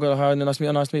go, oh my God, hi, nice to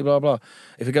meet you, blah, blah.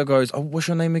 If a girl goes, oh, what's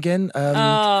your name again? And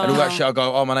all that shit, I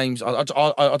go, oh, my name's,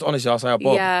 honestly, I say, oh,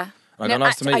 Bob. Yeah. And I go,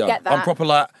 nice to meet you. Get that. I'm proper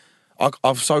like,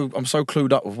 I'm so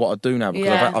clued up with what I do now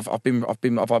because I've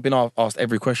been asked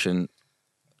every question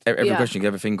you can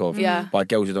ever think of by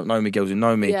girls who don't know me, girls who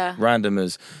know me,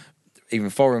 randomers, even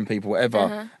foreign people,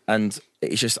 whatever. And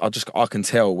it's just I can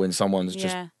tell when someone's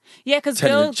just because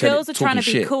girls are trying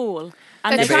to be cool.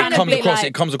 And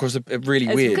it comes across really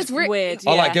weird. It's weird.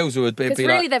 I like girls who would be like,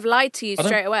 really they've lied to you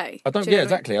straight away.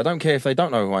 Exactly. I don't care if they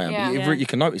don't know who I am. You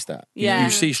can notice that. You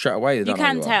see straight away they don't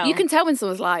know who I am. You can tell when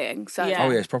someone's lying. So. Yeah. Oh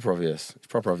yeah, it's proper obvious.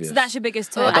 So that's your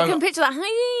biggest turn. I can picture that.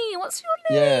 Hi, what's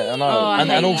your name? Yeah, I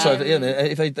know. And also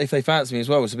if they fancy me as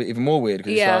well, it's a bit even more weird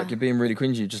because it's like you're being really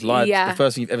cringy. You just lied. The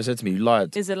first thing you've ever said to me, you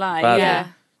lied. Is a lie. Badly. Yeah.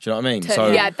 Do you know what I mean?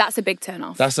 So that's a big turn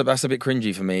off. That's a bit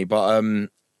cringy for me, but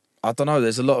I don't know.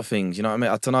 There's a lot of things. You know what I mean?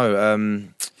 I don't know.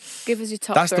 Give us your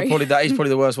top three. That is probably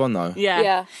the worst one though.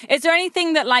 Yeah. Is there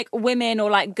anything that like women or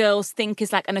like girls think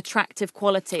is like an attractive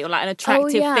quality or like an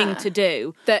attractive thing to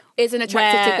do that isn't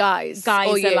attractive to guys?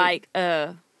 Guys are like,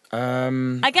 I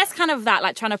guess kind of that,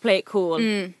 like trying to play it cool,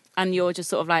 and you're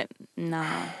just sort of like,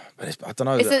 nah. I don't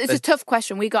know. It's a tough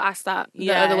question. We got asked that the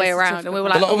other way around, and we were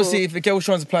like, obviously, if a girl's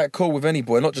trying to play it cool with any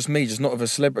boy, not just me, just not with a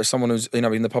celebrity, someone who's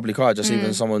in the public eye, just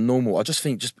even someone normal. I just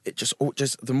think just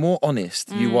the more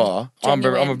honest you are. I'm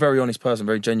a very honest person,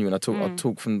 very genuine. I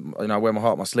talk from I wear my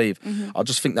heart on my sleeve. I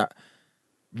just think that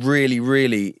really,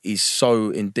 really is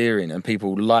so endearing, and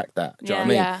people like that. Do you know what I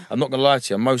mean? Yeah. I'm not gonna lie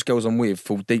to you. Most girls I'm with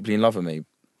fall deeply in love with me.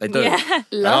 They do. Yeah,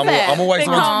 love it. I'm always the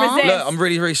one. Look, I'm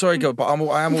really, really sorry, girl, but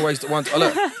I am always the one.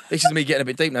 Look, this is me getting a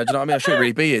bit deep now. Do you know what I mean? I shouldn't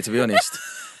really be here, to be honest.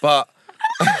 But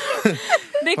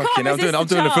I'm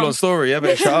doing the full-on story, yeah.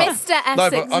 But shut up. Mr. Essex.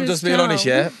 No, but I'm just being honest,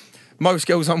 yeah. Most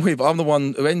girls I'm with, I'm the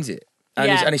one who ends it,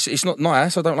 and it's not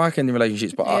nice. I don't like ending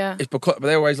relationships, but it's because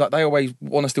they always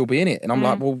want to still be in it, and I'm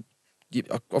like, well.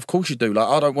 Of course you do. Like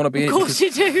I don't want to be in it. Of course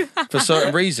you do. For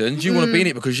certain reasons, you want to be in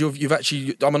it because you've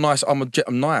actually. I'm nice. I'm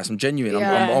genuine.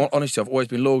 I'm honest. I've always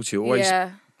been loyal to you. Always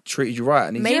treated you right.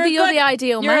 And maybe you're the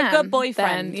ideal man. You're a good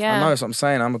boyfriend. Then, I know. That's what I'm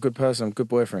saying. I'm a good person. I'm a good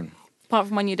boyfriend. Apart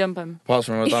from when you dump them.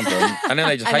 And then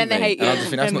they just hate me. Hate you. And I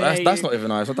just think that's not even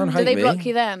nice. I don't hate me. Do they block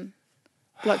you then?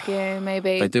 block you,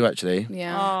 maybe. They do actually.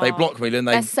 Yeah. They block me, then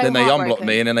they unblock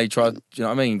me, and then they try. Do you know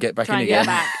what I mean? Get back in again,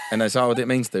 and they say, "Oh, I didn't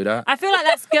mean to do that." I feel like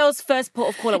that's girls' first port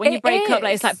of call. Like when you break up,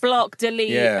 like it's like block,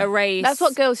 delete, erase. That's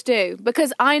what girls do,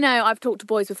 because I know I've talked to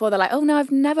boys before. They're like, "Oh no,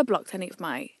 I've never blocked any of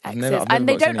my exes," and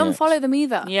they don't unfollow them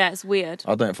either. Yeah, it's weird.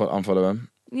 I don't unfollow them.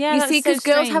 Yeah, you see, because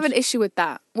girls have an issue with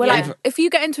that. We're like, if you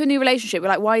get into a new relationship, we're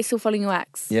like, why are you still following your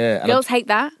ex? Yeah, girls hate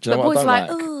that. Do you know but boys are like,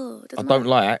 oh, I don't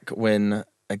like when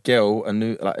a girl,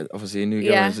 obviously a new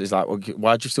girl is like, well,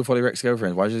 why do you still follow your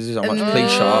ex-girlfriend? Why do you do so much? Please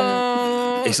shut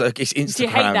up. It's like, it's Instagram. Do you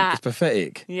hate that? It's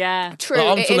pathetic. Yeah. True.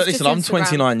 Listen, I'm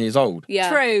 29 years old.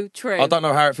 Yeah. True. I don't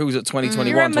know how it feels at 20,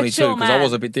 21, 22, because I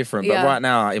was a bit different. But right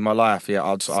now in my life,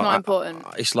 it's not important.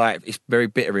 It's like, it's very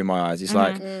bitter in my eyes. It's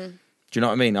like, do you know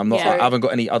what I mean? I'm not. I haven't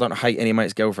got any. I don't hate any of my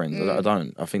ex-girlfriends. I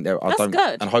don't. I think they're. That's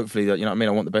good. And hopefully, you know what I mean.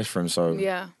 I want the best for them. So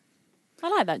yeah, I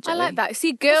like that. Joey. I like that.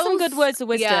 See, girls. That's some good words of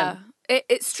wisdom. Yeah.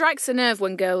 It strikes a nerve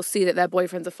when girls see that their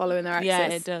boyfriends are following their exes. Yeah,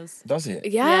 it does. Does it?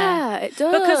 Yeah, it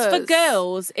does. Because for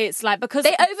girls, it's like because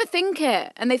they overthink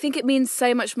it and they think it means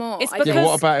so much more. It's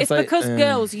because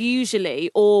girls usually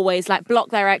always like block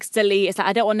their ex, delete. It's like,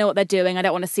 I don't want to know what they're doing. I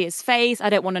don't want to see his face. I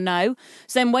don't want to know.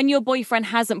 So then when your boyfriend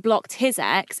hasn't blocked his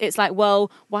ex, it's like, well,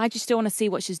 why do you still want to see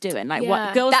what she's doing? Like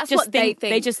what girls That's just what think.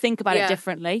 They just think about it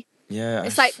differently. Yeah.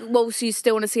 It's like, well, so you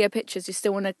still want to see her pictures. You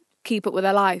still want to keep up with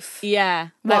her life. Yeah.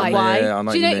 Why? Yeah, I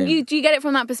know do you get it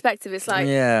from that perspective? It's like,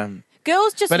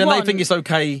 girls just. But then they think it's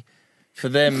okay for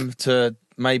them to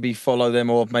maybe follow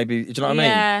them, or maybe, do you know what I mean?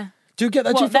 Yeah. Do you get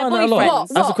that? Do you find that a lot?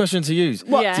 That's a question to use.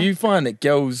 Yeah. Do you find that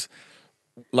girls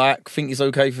like think it's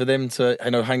okay for them to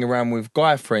hang around with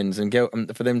guy friends and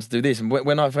for them to do this? And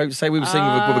when I say we were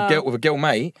singing with a girl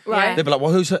mate, they'd be like,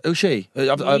 "Well, who's she? Who is she?"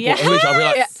 I'll be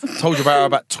like, "Told you about her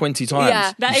about 20 times.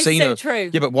 Yeah, that is so true.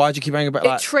 Yeah, but why do you keep hanging about?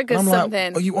 It triggers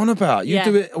something. What are you on about? You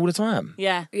do it all the time.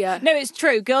 Yeah. No, it's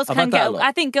true. Girls can get.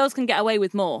 I think girls can get away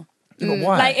with more. Yeah, but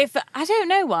why? Like I don't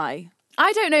know why.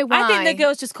 I don't know why. I think the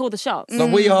girls just call the shots. No,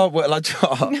 we are like.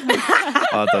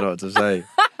 I don't know what to say.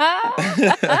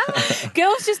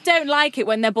 Girls just don't like it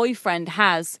when their boyfriend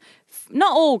has.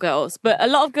 Not all girls, but a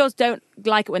lot of girls don't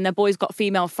like it when their boys got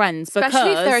female friends,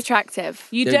 especially if they're attractive.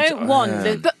 You don't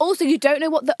want, but also you don't know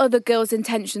what the other girl's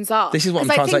intentions are. This is what I'm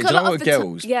trying to say. Do you know what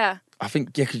girls? Yeah. I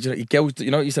think because girls.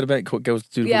 You know what you said about girls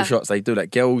do the shots. They do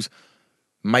that. Girls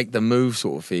make the move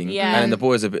sort of thing, and then the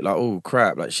boys are a bit like, oh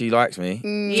crap, like she likes me. Do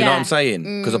you know what I'm saying?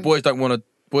 Because the boys don't want to.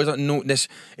 Boys don't know this.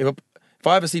 If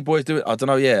I ever see boys do it, I don't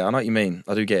know. Yeah, I know what you mean.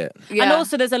 I do get it. Yeah. And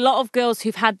also, there's a lot of girls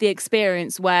who've had the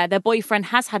experience where their boyfriend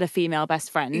has had a female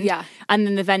best friend. Yeah. And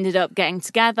then they've ended up getting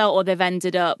together, or they've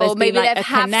ended up. Or maybe like they've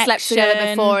slept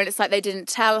together before, and it's like they didn't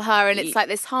tell her, and it's like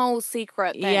this whole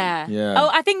secret thing. Yeah. Oh,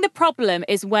 I think the problem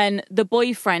is when the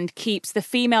boyfriend keeps the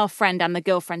female friend and the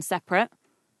girlfriend separate.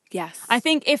 Yes. I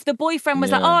think if the boyfriend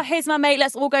was like, oh, here's my mate,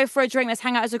 let's all go for a drink, let's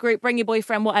hang out as a group, bring your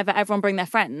boyfriend, whatever, everyone bring their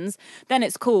friends, then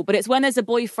it's cool. But it's when there's a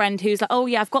boyfriend who's like, oh,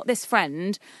 yeah, I've got this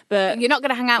friend, but you're not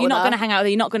going to hang out with her. You're not going to hang out with her,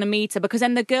 you're not going to meet her. Because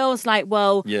then the girl's like,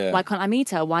 well, why can't I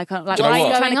meet her? Why can't, like, why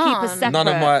are you trying to keep us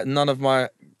separate? None of my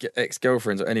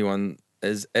ex-girlfriends or anyone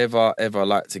has ever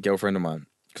liked a girlfriend of mine.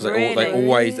 Because they're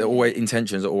always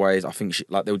intentions are always. I think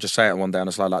they'll just say it one day on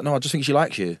the slide like, no, I just think she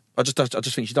likes you. I just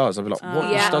think she does. I'll be like, what?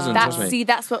 She doesn't trust me. See,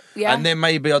 that's what. Yeah. And then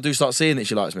maybe I do start seeing that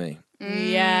she likes me.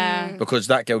 Yeah. Because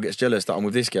that girl gets jealous that I'm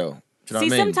with this girl. Do you know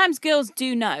what I mean? Sometimes girls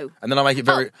do know. And then I make it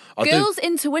very... girls'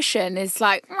 intuition is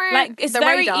like it's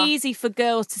very easy for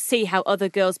girls to see how other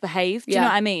girls behave. Do you know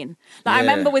what I mean? Like I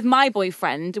remember with my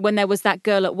boyfriend, when there was that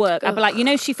girl at work, I'd be like, you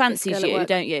know she fancies you,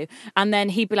 don't you? And then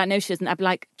he'd be like, no, she doesn't. I'd be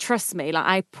like, trust me, like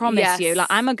I promise you. Like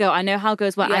I'm a girl, I know how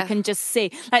girls work, I can just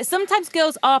see. Like sometimes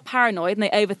girls are paranoid and they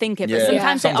overthink it, but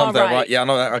sometimes they are right. Yeah, I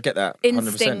know that. I get that. 100%.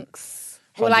 Instincts.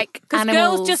 Or like because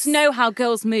girls just know how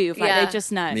girls move. Like they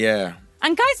just know. Yeah.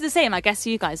 And guys are the same. I guess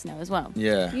you guys know as well.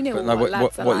 Yeah. You know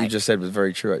what you just said was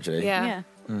very true, actually. Yeah.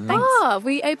 Mm-hmm. Oh,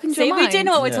 we opened your mind. We do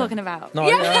know what we're talking about. No, we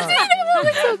do know what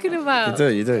we're talking about.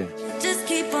 You do. Just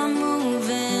keep on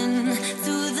moving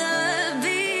through the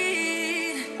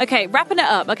beat. Okay, wrapping it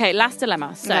up. Okay, last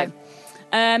dilemma. So,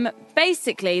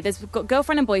 basically, there's got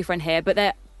girlfriend and boyfriend here, but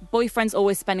their boyfriend's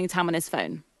always spending time on his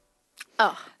phone.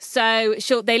 Oh. So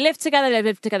they live together. They've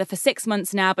lived together for 6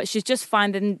 months now, but she's just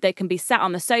finding they can be sat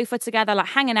on the sofa together, like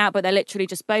hanging out, but they're literally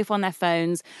just both on their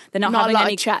phones. They're not having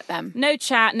any chat. Them no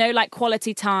chat, no like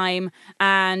quality time,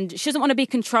 and she doesn't want to be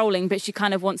controlling, but she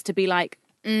kind of wants to be like.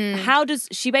 How does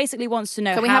she basically wants to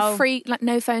know? Can we have free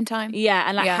no phone time? Yeah,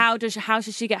 and how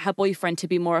should she get her boyfriend to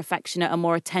be more affectionate and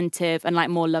more attentive and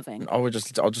like more loving? I know what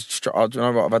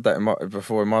I've had that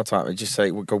before in my time. I just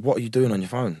say, "What are you doing on your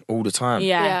phone all the time?"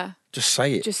 Yeah. Just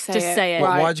say it. Just say it.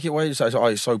 Right. Why'd you get away with it? Oh,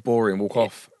 it's so boring. Walk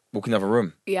off. Walk in the other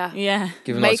room. Yeah.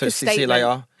 Give them like, see you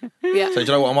later. Yeah. So do you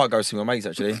know what? I might go see my mates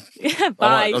actually.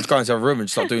 Bye. I'll just go into the other room and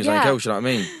start doing something else. You know what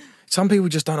I mean? Some people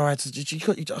just don't know how to.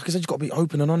 Like I said, you've got to be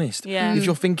open and honest. Yeah. If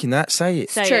you're thinking that, say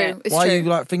it. It's true. Why are you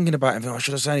like thinking about it? And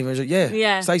should I say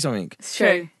anything? Say something. It's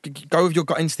true. Go with your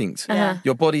gut instinct.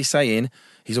 Your body's saying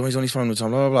he's always on his phone all the time.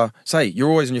 Blah blah blah. Say you're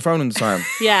always on your phone all the time.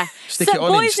 Stick it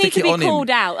on him. Boys need to be called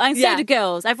out, and so do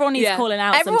girls. Everyone needs calling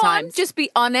out. Everyone just be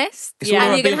honest, and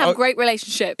you're gonna have a great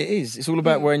relationship. It is. It's all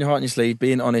about wearing your heart on your sleeve,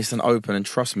 being honest and open, and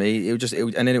trust me, and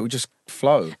then it will just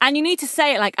flow. And you need to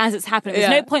say it like as it's happening. There's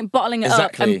no point bottling it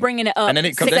up and bringing it up. And then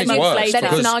it's worse. Then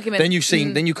it's an argument.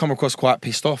 Then you come across quite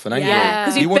pissed off and angry.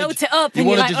 Because you built it up. You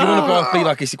want to be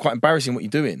like it's quite embarrassing what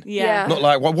you're doing. Yeah. Not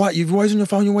like what you're always on your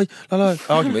phone. You're always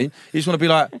arguing. You just want to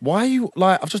be like, why are you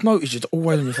like? I've just noticed you're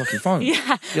always on your fucking phone.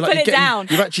 Yeah. You're like, put it down.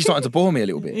 You're actually starting to bore me a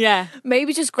little bit. Yeah.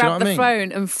 Maybe just grab the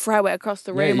phone and throw it across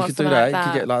the room. You could do that.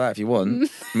 You could get like that if you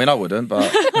want. I mean, I wouldn't,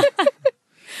 but.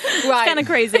 It's kind of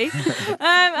crazy. Okay.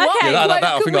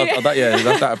 I think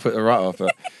that put it right off.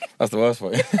 But that's the worst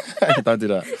for you. Don't do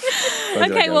that.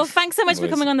 Okay, well, thanks so much for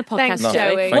coming on the podcast, Thanks,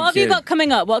 Joey. What have you got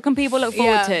coming up? What can people look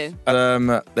forward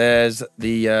to? There's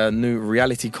the new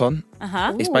Reality Con.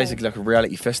 It's basically like a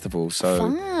reality festival, so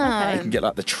you can get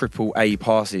like the AAA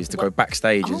passes to go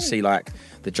backstage and see like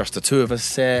the Just the Two of Us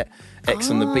set, X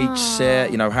on the Beach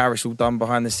set. You know how it's all done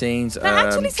behind the scenes. That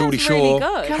actually sounds Shaw, really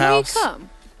good. Can we come?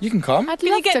 You can come. I'd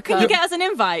love to come. Can you get us an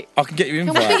invite? I can get you an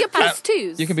invite. Can we be your plus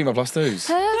twos? You can be my plus twos.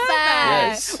 Perfect.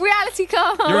 Yes. Reality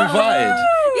con. You're invited.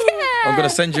 Yeah. I'm going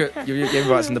to send you your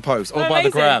invites in the post or by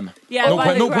the gram. Yeah,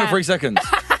 0.3 seconds.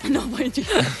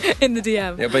 In the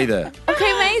DM. It'll be there.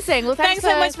 Okay, amazing. Well, thanks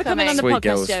so much for coming on the Sweet podcast,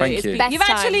 girls, Joey. thank you. You've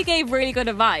actually gave really good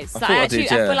advice. I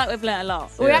feel like we've learnt a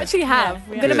lot. We actually have.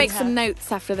 Yeah, I'm going to make some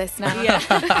notes after this now.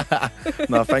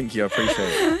 No, thank you. I appreciate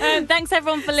it. Thanks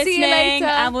everyone for listening. See you later.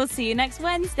 And we'll see you next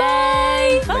Wednesday.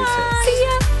 Bye. See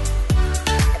ya.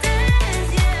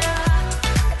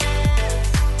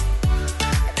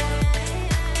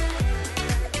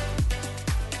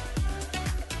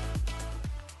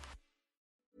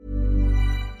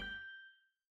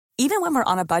 Even when we're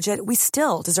on a budget, we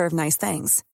still deserve nice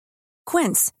things.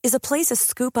 Quince is a place to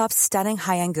scoop up stunning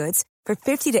high-end goods for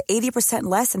 50 to 80%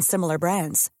 less than similar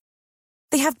brands.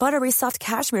 They have buttery soft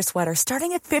cashmere sweaters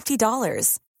starting at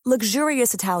 $50,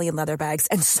 luxurious Italian leather bags,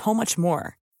 and so much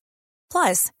more.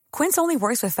 Plus, Quince only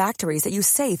works with factories that use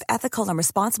safe, ethical, and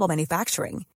responsible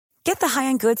manufacturing. Get the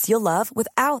high-end goods you'll love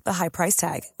without the high price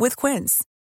tag with Quince.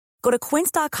 Go to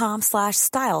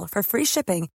quince.com/style for free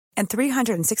shipping and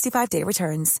 365-day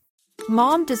returns.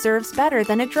 Mom deserves better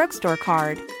than a drugstore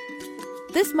card.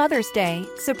 This Mother's Day,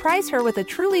 surprise her with a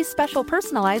truly special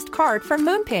personalized card from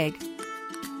Moonpig.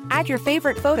 Add your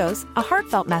favorite photos, a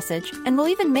heartfelt message, and we'll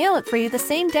even mail it for you the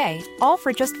same day, all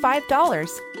for just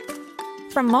 $5.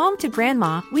 From mom to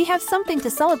grandma, we have something to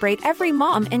celebrate every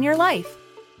mom in your life.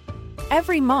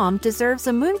 Every mom deserves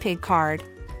a Moonpig card.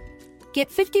 Get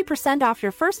 50% off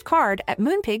your first card at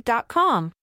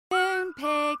moonpig.com.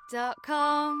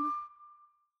 Moonpig.com